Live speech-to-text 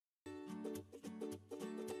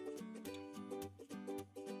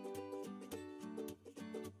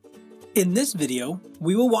In this video,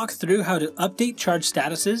 we will walk through how to update charge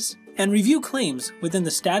statuses and review claims within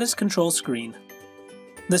the status control screen.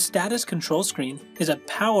 The status control screen is a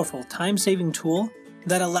powerful time-saving tool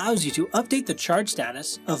that allows you to update the charge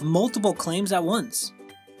status of multiple claims at once.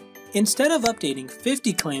 Instead of updating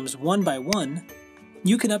 50 claims one by one,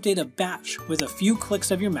 you can update a batch with a few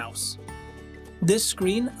clicks of your mouse. This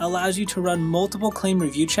screen allows you to run multiple claim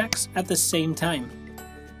review checks at the same time.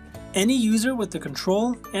 Any user with the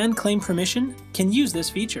control and claim permission can use this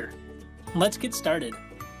feature. Let's get started.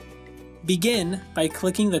 Begin by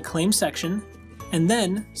clicking the claim section and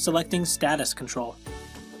then selecting status control.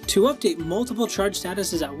 To update multiple charge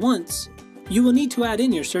statuses at once, you will need to add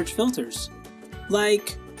in your search filters.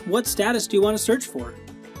 Like, what status do you want to search for?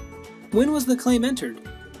 When was the claim entered?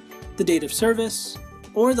 The date of service,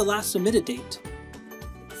 or the last submitted date?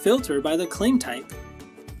 Filter by the claim type: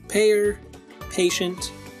 payer,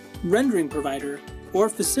 patient, rendering provider, or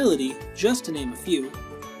facility, just to name a few.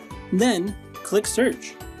 Then, click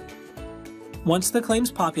Search. Once the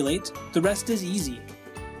claims populate, the rest is easy.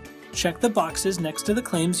 Check the boxes next to the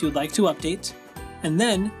claims you'd like to update, and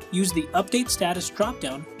then use the Update Status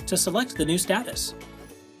dropdown to select the new status.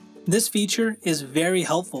 This feature is very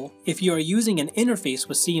helpful if you are using an interface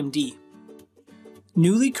with CMD.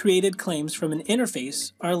 Newly created claims from an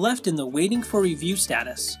interface are left in the Waiting for Review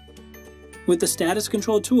status. With the Status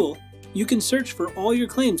Control tool, you can search for all your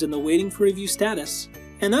claims in the Waiting for Review status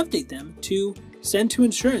and update them to Send to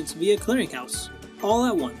Insurance via Clearinghouse, all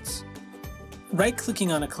at once.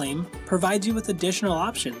 Right-clicking on a claim provides you with additional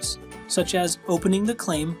options, such as opening the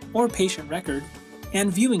claim or patient record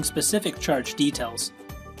and viewing specific charge details.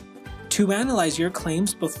 To analyze your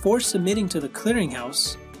claims before submitting to the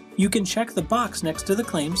Clearinghouse, you can check the box next to the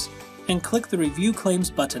claims and click the Review Claims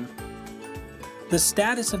button. The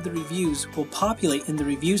status of the reviews will populate in the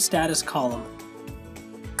Review Status column.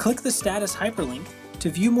 Click the status hyperlink to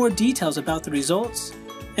view more details about the results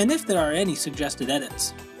and if there are any suggested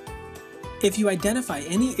edits. If you identify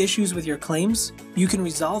any issues with your claims, you can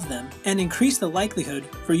resolve them and increase the likelihood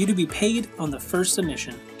for you to be paid on the first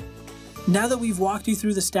submission. Now that we've walked you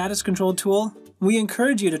through the status control tool, we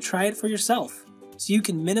encourage you to try it for yourself so you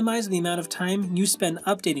can minimize the amount of time you spend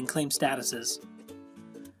updating claim statuses.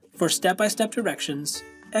 For step-by-step directions,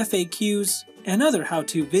 FAQs, and other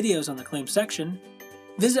how-to videos on the claim section,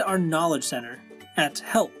 visit our Knowledge Center at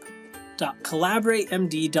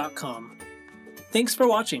help.collaboratemd.com. Thanks for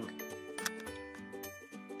watching.